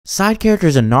Side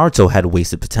characters in Naruto had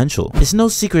wasted potential. It's no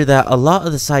secret that a lot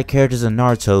of the side characters in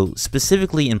Naruto,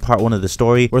 specifically in part 1 of the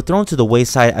story, were thrown to the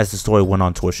wayside as the story went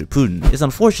on towards Shippuden. It's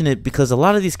unfortunate because a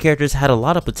lot of these characters had a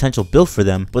lot of potential built for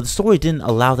them, but the story didn't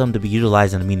allow them to be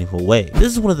utilized in a meaningful way.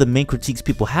 This is one of the main critiques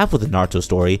people have with the Naruto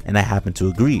story, and I happen to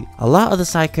agree. A lot of the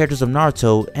side characters of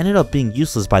Naruto ended up being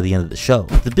useless by the end of the show.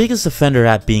 The biggest offender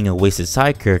at being a wasted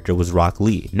side character was Rock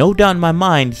Lee. No doubt in my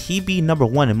mind, he'd be number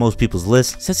 1 in most people's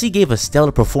lists since he gave a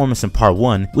stellar performance in part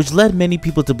 1, which led many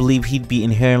people to believe he'd be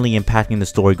inherently impacting the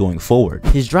story going forward.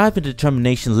 His drive and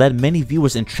determination led many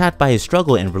viewers entrapped by his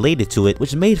struggle and related to it,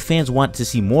 which made fans want to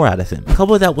see more out of him.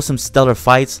 Couple that with some stellar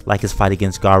fights, like his fight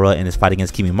against Gaara and his fight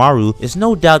against Kimimaro, it's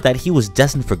no doubt that he was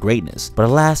destined for greatness. But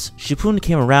alas, Shippuden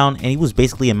came around and he was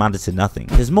basically amounted to nothing.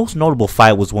 His most notable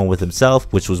fight was one with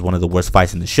himself, which was one of the worst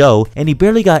fights in the show, and he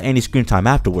barely got any screen time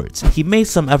afterwards. He made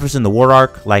some efforts in the war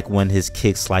arc, like when his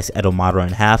kick sliced Edo Madara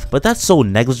in half, but that's so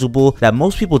negligible that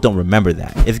most people don't remember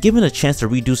that. If given a chance to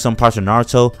redo some parts of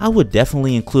Naruto, I would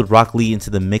definitely include Rock Lee into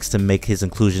the mix to make his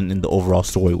inclusion in the overall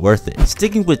story worth it.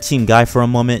 Sticking with Team Guy for a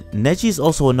moment, Neji is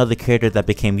also another character that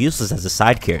became useless as a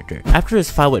side character. After his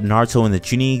fight with Naruto in the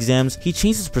Chunin exams, he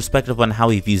changed his perspective on how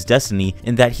he views destiny,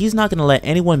 in that he's not going to let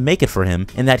anyone make it for him,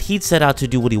 and that he'd set out to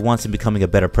do what he wants in becoming a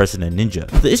better person and ninja.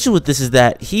 The issue with this is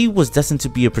that he was destined to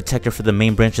be a protector for the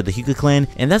main branch of the Hyuga clan,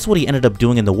 and that's what he ended up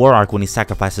doing in the war arc when he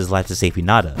sacrificed his life to save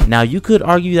Hinata. Now you could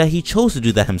argue that he chose to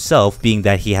do that himself, being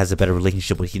that he has a better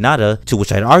relationship with Hinata, to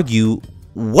which I'd argue,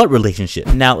 what relationship?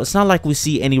 Now, it's not like we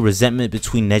see any resentment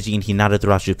between Neji and Hinata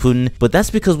throughout Shippuden, but that's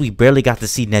because we barely got to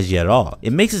see Neji at all.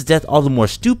 It makes his death all the more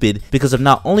stupid because of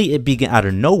not only it being out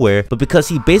of nowhere, but because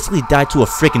he basically died to a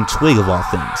freaking twig of all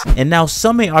things. And now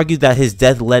some may argue that his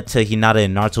death led to Hinata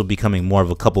and Naruto becoming more of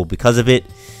a couple because of it.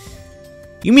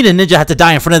 You mean a ninja had to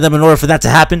die in front of them in order for that to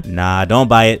happen? Nah, don't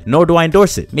buy it, nor do I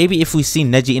endorse it. Maybe if we see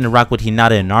Neji interact with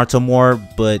Hinata and Naruto more,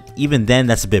 but even then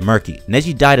that's a bit murky.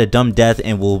 Neji died a dumb death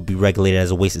and will be regulated as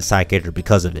a wasted side character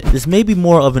because of it. This may be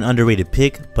more of an underrated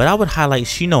pick, but I would highlight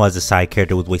Shino as a side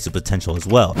character with wasted potential as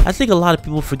well. I think a lot of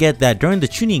people forget that during the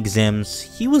Chunin exams,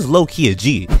 he was low-key a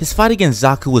G. His fight against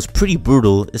Zaku was pretty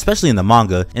brutal, especially in the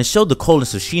manga, and showed the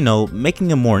coldness of Shino,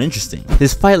 making him more interesting.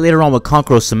 His fight later on with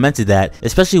Kankuro cemented that,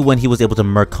 especially when he was able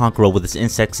to murk Kankuro with his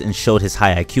insects and showed his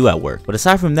high IQ at work. But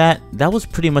aside from that, that was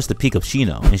pretty much the peak of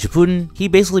Shino. In Shippuden, he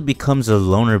basically becomes a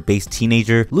loner-based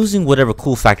teenager, losing whatever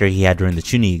cool factor he had during the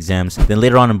Chunin exams. Then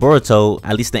later on in Boruto,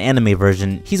 at least the anime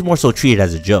version, he's more so treated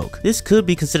as a joke. This could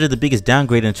be considered the biggest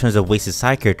downgrade in terms of wasted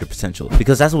side character potential,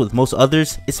 because as with most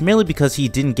others, it's mainly because he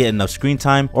didn't get enough screen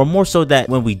time, or more so that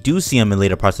when we do see him in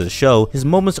later parts of the show, his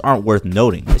moments aren't worth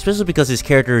noting, especially because his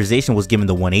characterization was given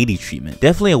the 180 treatment.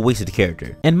 Definitely a wasted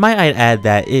character. And might I add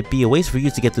that it'd be a waste for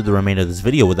you to get through the remainder of this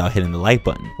video without hitting the like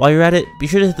button. While you're at it, be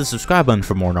sure to hit the subscribe button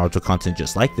for more Naruto content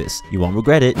just like this. You won't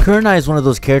regret it. Kurenai is one of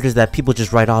those characters that people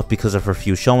just write off because of her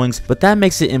few showings, but that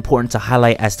makes it important to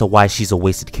highlight as to why she's a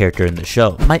wasted character in the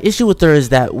show. My issue with her is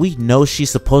that we know she's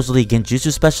supposedly a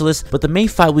genjutsu specialist, but the main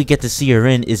fight we get to see her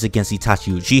in is against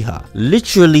Itachi Uchiha.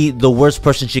 Literally the worst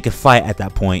person she could fight at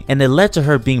that point, and it led to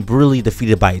her being brutally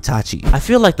defeated by Itachi. I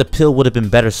feel like the pill would have been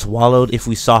better swallowed if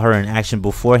we saw her in action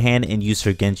beforehand and used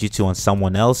her genjutsu on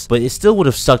someone else, but it still would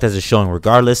have sucked as a showing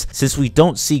regardless, since we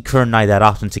don't see Kurenai that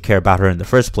often to care about her in the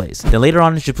first place. Then later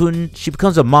on in Shippuden, she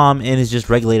becomes a mom and is just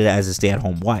regulated as a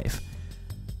stay-at-home wife.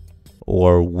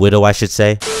 Or widow, I should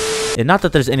say. And not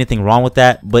that there's anything wrong with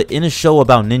that, but in a show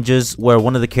about ninjas where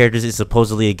one of the characters is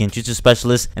supposedly a genjutsu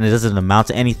specialist and it doesn't amount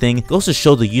to anything, goes to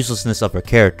show the uselessness of her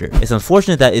character. It's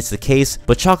unfortunate that it's the case,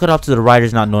 but chalk it up to the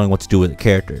writers not knowing what to do with the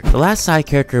character. The last side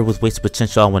character with wasted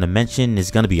potential I want to mention is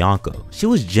gonna be Anko. She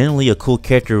was generally a cool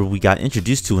character we got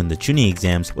introduced to in the Chunin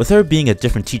exams, with her being a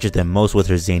different teacher than most with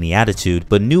her zany attitude,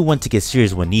 but knew when to get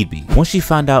serious when need be. Once she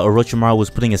found out Orochimaru was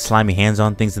putting his slimy hands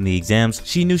on things in the exams,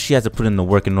 she knew she had to put in the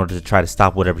work in order to try to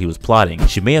stop whatever he was plotting.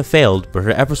 She may have failed, but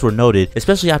her efforts were noted,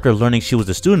 especially after learning she was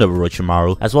a student of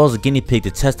Orochimaru, as well as a guinea pig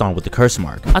to test on with the curse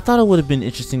mark. I thought it would have been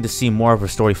interesting to see more of her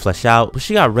story flesh out, but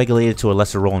she got regulated to a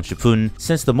lesser role in Shippuden,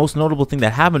 since the most notable thing that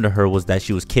happened to her was that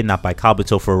she was kidnapped by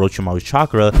Kabuto for Orochimaru's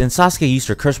chakra, then Sasuke used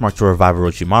her curse mark to revive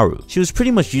Orochimaru. She was pretty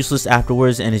much useless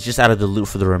afterwards and is just out of the loop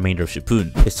for the remainder of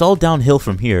Shippuden. It's all downhill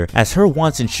from here, as her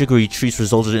wants and sugary treats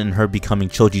resulted in her becoming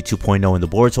Choji 2.0 in the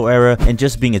Boruto era, and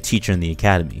just being a teacher in the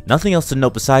academy. Nothing else to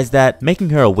note besides that making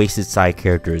her a wasted side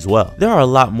character as well. There are a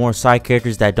lot more side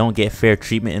characters that don't get fair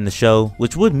treatment in the show,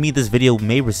 which would mean this video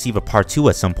may receive a part 2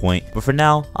 at some point, but for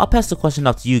now, I'll pass the question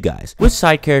off to you guys. Which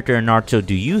side character in Naruto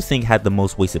do you think had the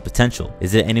most wasted potential?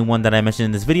 Is it anyone that I mentioned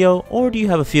in this video, or do you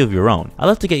have a few of your own? I'd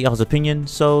love to get y'all's opinion,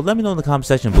 so let me know in the comment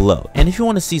section below. And if you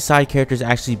want to see side characters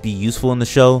actually be useful in the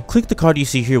show, click the card you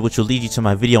see here, which will lead you to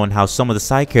my video on how some of the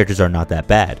side characters are not that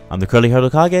bad. I'm the Curly Haired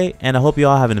Hokage, and I hope you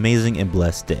all have an amazing and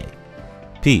blessed day.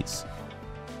 Peace.